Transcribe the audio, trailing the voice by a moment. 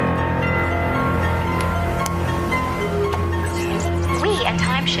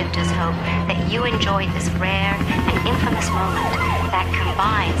Timeshifters hope that you enjoyed this rare and infamous moment that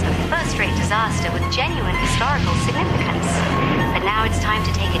combines a first-rate disaster with genuine historical significance. But now it's time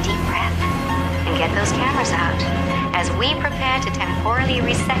to take a deep breath and get those cameras out as we prepare to temporally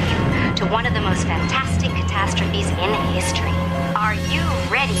reset you to one of the most fantastic catastrophes in history. Are you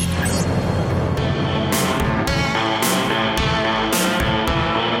ready?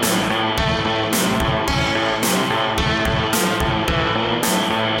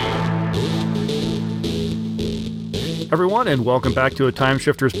 Everyone, and welcome back to a Time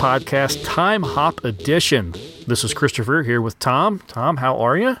Shifters podcast, Time Hop Edition. This is Christopher here with Tom. Tom, how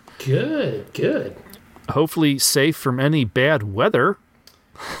are you? Good. Hopefully safe from any bad weather.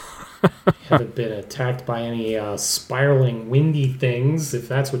 Haven't been attacked by any spiraling windy things, if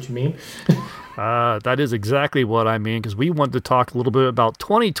that's what you mean. That is exactly what I mean, because we wanted to talk a little bit about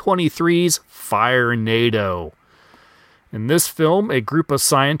 2023's Firenado. In this film, a group of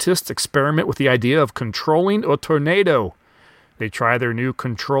scientists experiment with the idea of controlling a tornado. They try their new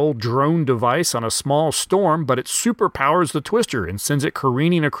control drone device on a small storm, but it superpowers the twister and sends it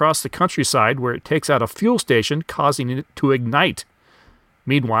careening across the countryside where it takes out a fuel station, causing it to ignite.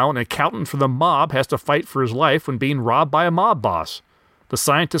 Meanwhile, an accountant for the mob has to fight for his life when being robbed by a mob boss. The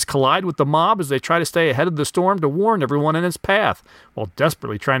scientists collide with the mob as they try to stay ahead of the storm to warn everyone in its path, while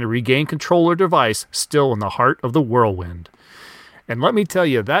desperately trying to regain control of their device, still in the heart of the whirlwind. And let me tell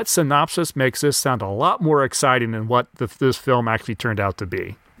you, that synopsis makes this sound a lot more exciting than what this film actually turned out to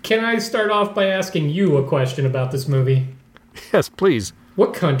be. Can I start off by asking you a question about this movie? Yes, please.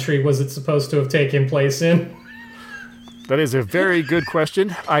 What country was it supposed to have taken place in? That is a very good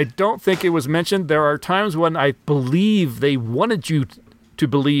question. I don't think it was mentioned. There are times when I believe they wanted you to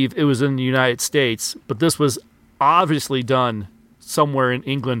believe it was in the United States, but this was obviously done somewhere in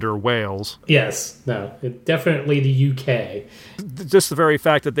England or Wales. Yes, no, definitely the UK. Just the very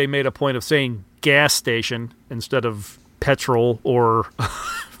fact that they made a point of saying gas station instead of petrol or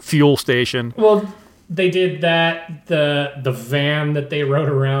fuel station. Well, they did that. The van that they rode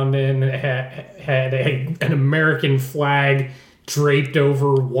around in had an American flag draped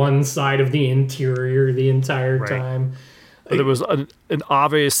over one side of the interior the entire time. But there was an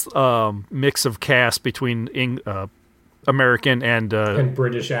obvious mix of cast between American and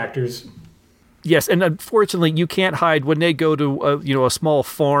British actors. Yes, and unfortunately, you can't hide when they go to a small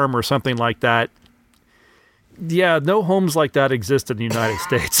farm or something like that. Yeah, no homes like that exist in the United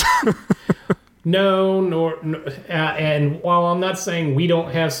States. No, and while I'm not saying we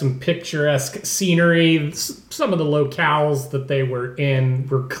don't have some picturesque scenery, some of the locales that they were in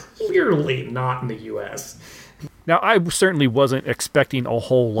were clearly not in the U.S. Now, I certainly wasn't expecting a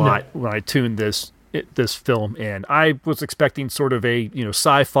whole lot when I tuned this film in. I was expecting sort of a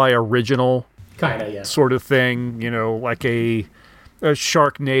sci-fi original sort of thing, like a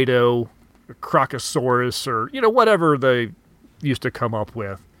Sharknado, a Crocosaurus, or whatever they used to come up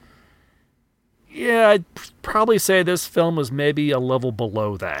with. Yeah, I'd probably say this film was maybe a level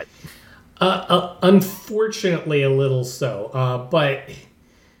below that. Unfortunately, a little so. But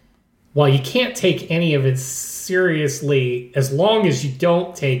while you can't take any of it seriously, as long as you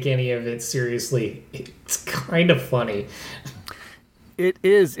don't take any of it seriously, it's kind of funny. It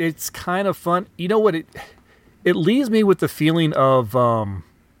is. It's kind of fun. You know what? It leaves me with the feeling of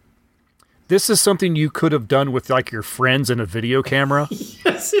this is something you could have done with like your friends in a video camera.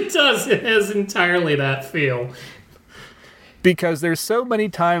 Yes, it does. It has entirely that feel. Because there's so many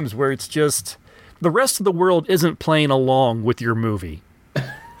times where it's just the rest of the world isn't playing along with your movie.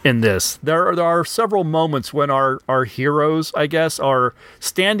 In this, there are several moments when our heroes, I guess, are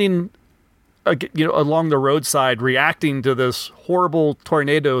standing, along the roadside, reacting to this horrible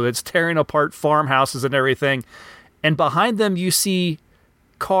tornado that's tearing apart farmhouses and everything, and behind them you see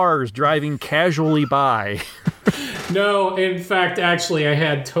cars driving casually by. No, in fact, actually, I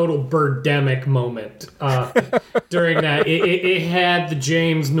had total Birdemic moment during that. It had the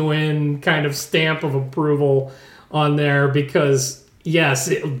James Nguyen kind of stamp of approval on there because.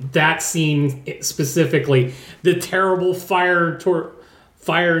 Yes, that scene specifically, the terrible Firenado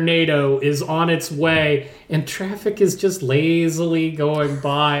is on its way, and traffic is just lazily going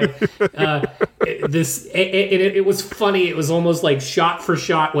by. It was funny. It was almost like shot for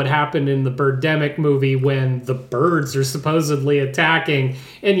shot what happened in the Birdemic movie when the birds are supposedly attacking,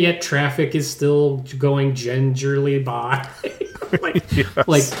 and yet traffic is still going gingerly by. like,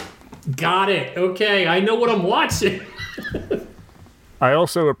 got it. Okay, I know what I'm watching. I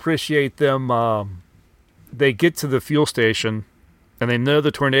also appreciate them, they get to the fuel station, and they know the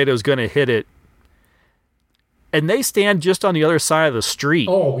tornado is going to hit it, and they stand just on the other side of the street.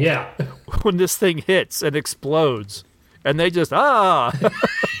 Oh, yeah. When this thing hits and explodes. And they just, ah!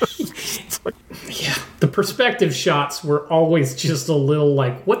 Yeah, the perspective shots were always just a little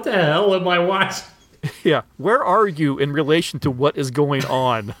like, what the hell am I watching? Yeah, where are you in relation to what is going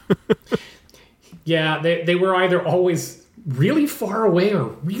on? Yeah, they were either always really far away or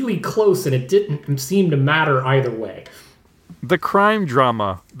really close, and it didn't seem to matter either way. The crime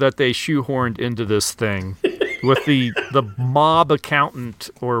drama that they shoehorned into this thing with the mob accountant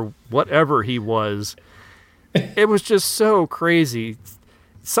or whatever he was, it was just so crazy.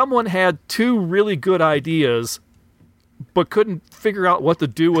 Someone had two really good ideas, but couldn't figure out what to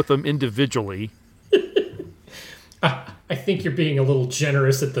do with them individually. I think you're being a little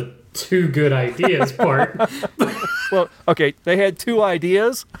generous at the two good ideas part. Well, okay, they had two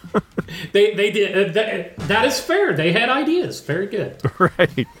ideas. They did. That is fair. They had ideas. Very good.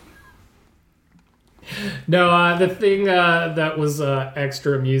 Right. No, the thing that was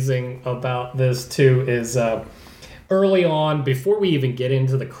extra amusing about this, too, is early on, before we even get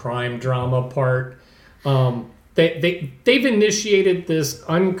into the crime drama part, they've initiated this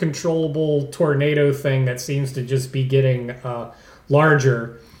uncontrollable tornado thing that seems to just be getting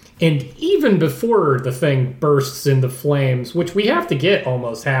larger. And even before the thing bursts into flames, which we have to get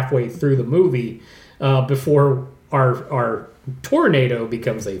almost halfway through the movie before our tornado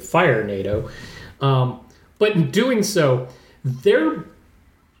becomes a fire-nado. But in doing so, their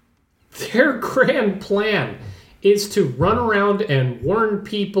grand plan is to run around and warn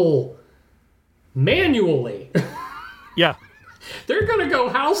people manually. Yeah. They're going to go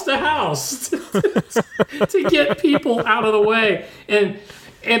house to house to get people out of the way.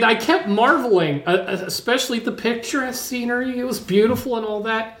 And I kept marveling, especially the picturesque scenery. It was beautiful and all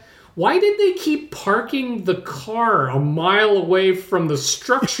that. Why did they keep parking the car a mile away from the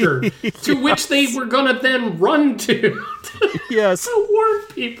structure to which they were going to then run to? Yes. To warn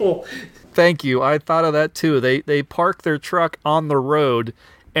people. Thank you. I thought of that too. They park their truck on the road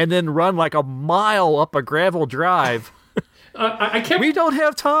and then run like a mile up a gravel drive. We don't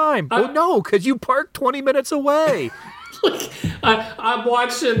have time. Oh no, because you parked 20 minutes away. Like, I'm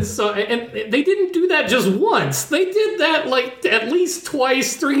watching, and they didn't do that just once. They did that like at least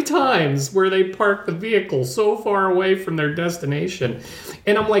twice, 3 times, where they parked the vehicle so far away from their destination.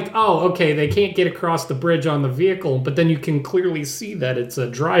 And I'm like, oh, okay, they can't get across the bridge on the vehicle, but then you can clearly see that it's a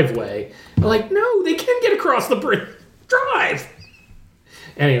driveway. I'm like, no, they can get across the bridge. Drive!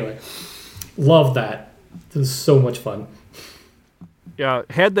 Anyway, love that. It was so much fun. Yeah,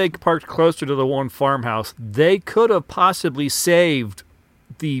 had they parked closer to the one farmhouse, they could have possibly saved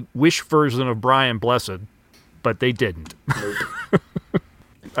the Wish version of Brian Blessed, but they didn't. Nope.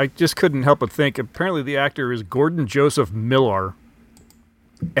 I just couldn't help but think, apparently the actor is Gordon Joseph Miller.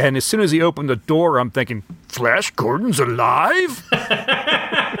 And as soon as he opened the door, I'm thinking, Flash Gordon's alive?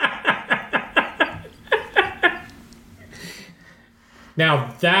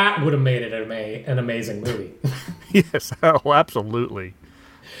 Now that would have made it an amazing movie. Yes, oh, absolutely.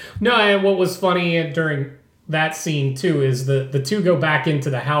 No, and what was funny during that scene, too, is the two go back into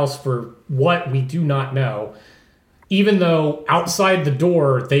the house for what we do not know. Even though outside the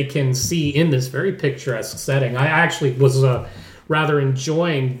door, they can see in this very picturesque setting. I actually was rather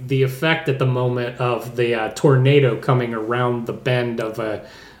enjoying the effect at the moment of the tornado coming around the bend of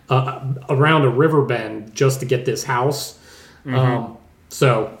around a river bend just to get this house. Mm-hmm.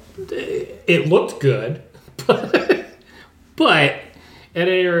 So it looked good, but at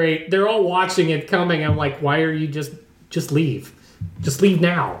any rate, they're all watching it coming. I'm like, why are you just leave? Just leave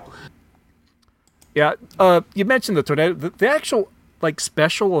now. Yeah, you mentioned the tornado. The actual like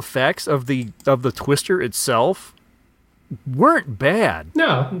special effects of the twister itself weren't bad.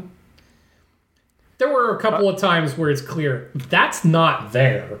 No. There were a couple of times where it's clear that's not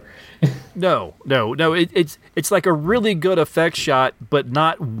there. No. It's like a really good effect shot, but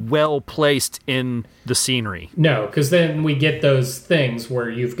not well placed in the scenery. No, because then we get those things where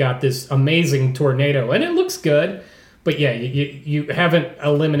you've got this amazing tornado, and it looks good, but yeah, you haven't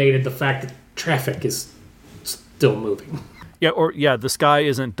eliminated the fact that traffic is still moving. Yeah, the sky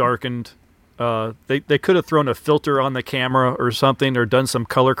isn't darkened. They could have thrown a filter on the camera or something, or done some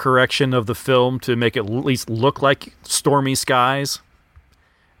color correction of the film to make it at least look like stormy skies.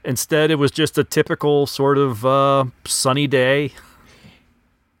 Instead, it was just a typical sort of sunny day.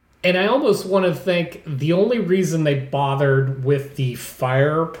 And I almost want to think the only reason they bothered with the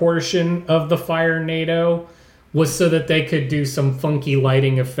fire portion of the Fire-nado was so that they could do some funky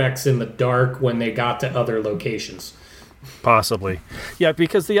lighting effects in the dark when they got to other locations. Possibly. Yeah,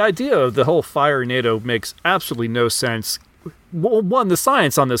 because the idea of the whole Fire-nado makes absolutely no sense. Well, one, the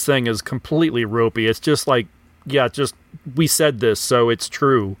science on this thing is completely ropey. It's just like, yeah, just we said this, so it's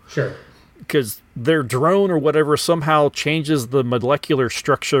true. Sure. because their drone or whatever somehow changes the molecular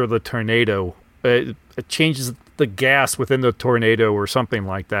structure of the tornado. It changes the gas within the tornado or something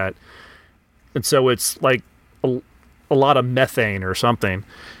like that. And so it's like a lot of methane or something.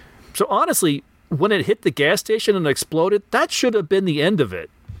 So honestly, when it hit the gas station and exploded, that should have been the end of it.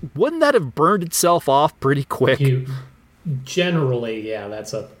 Wouldn't that have burned itself off pretty quick? Generally, yeah,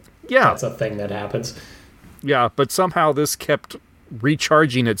 that's a thing that happens. Yeah, but somehow this kept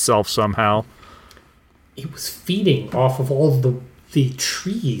recharging itself somehow. It was feeding off of all the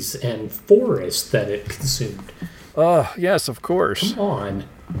trees and forests that it consumed. Yes, of course. Come on.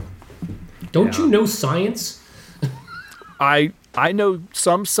 Don't you know science? I know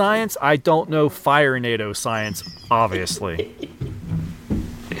some science. I don't know Fire-nado science, obviously.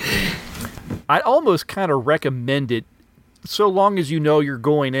 I almost kind of recommend it so long as you know you're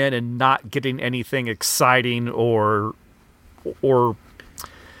going in and not getting anything exciting or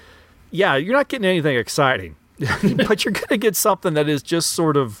yeah, you're not getting anything exciting. But you're going to get something that is just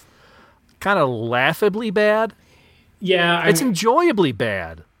sort of kind of laughably bad. Yeah. It's enjoyably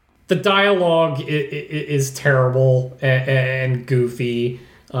bad. The dialogue is terrible and goofy.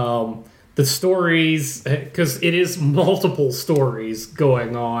 The stories, because it is multiple stories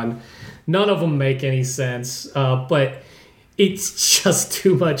going on. None of them make any sense, but it's just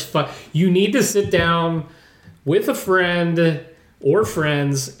too much fun. You need to sit down with a friend or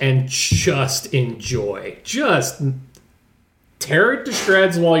friends and just enjoy. Just tear it to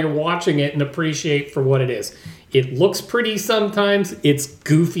shreds while you're watching it and appreciate for what it is. It looks pretty sometimes. It's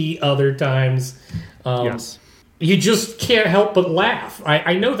goofy other times. Yes. You just can't help but laugh.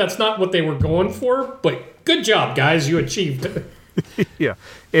 I know that's not what they were going for, but good job, guys. You achieved it. Yeah,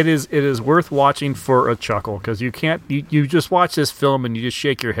 it is worth watching for a chuckle, because you just watch this film and you just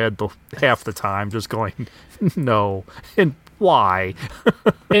shake your head half the time, just going, no, and why?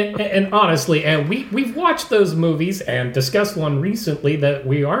 and honestly, and we've watched those movies and discussed one recently that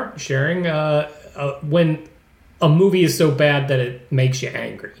we aren't sharing. When a movie is so bad that it makes you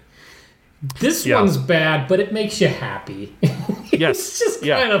angry. This one's bad, but it makes you happy. Yes. It's just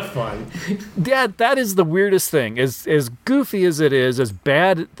kind of fun. Yeah, that is the weirdest thing. As goofy as it is, as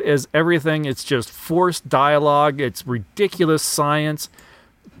bad as everything, it's just forced dialogue, it's ridiculous science,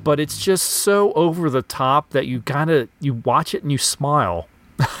 but it's just so over the top that you watch it and you smile.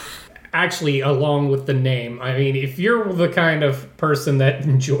 Actually, along with the name, I mean, if you're the kind of person that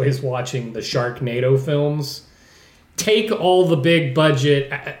enjoys watching the Sharknado films, take all the big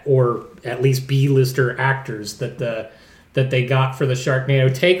budget or at least B-lister actors that they got for the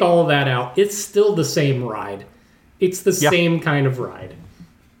Sharknado. Take all of that out. It's still the same ride. It's the same kind of ride.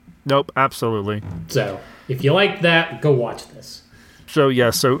 Nope, absolutely. So, if you like that, go watch this. So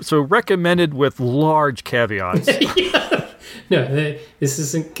so recommended with large caveats. Yeah. No, this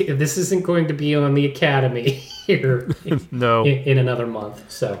isn't going to be on the Academy here. No, in another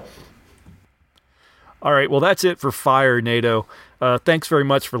month. So. All right, well, that's it for Fire-nado. Thanks very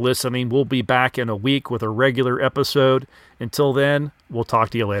much for listening. We'll be back in a week with a regular episode. Until then, we'll talk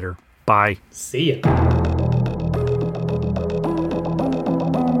to you later. Bye. See ya.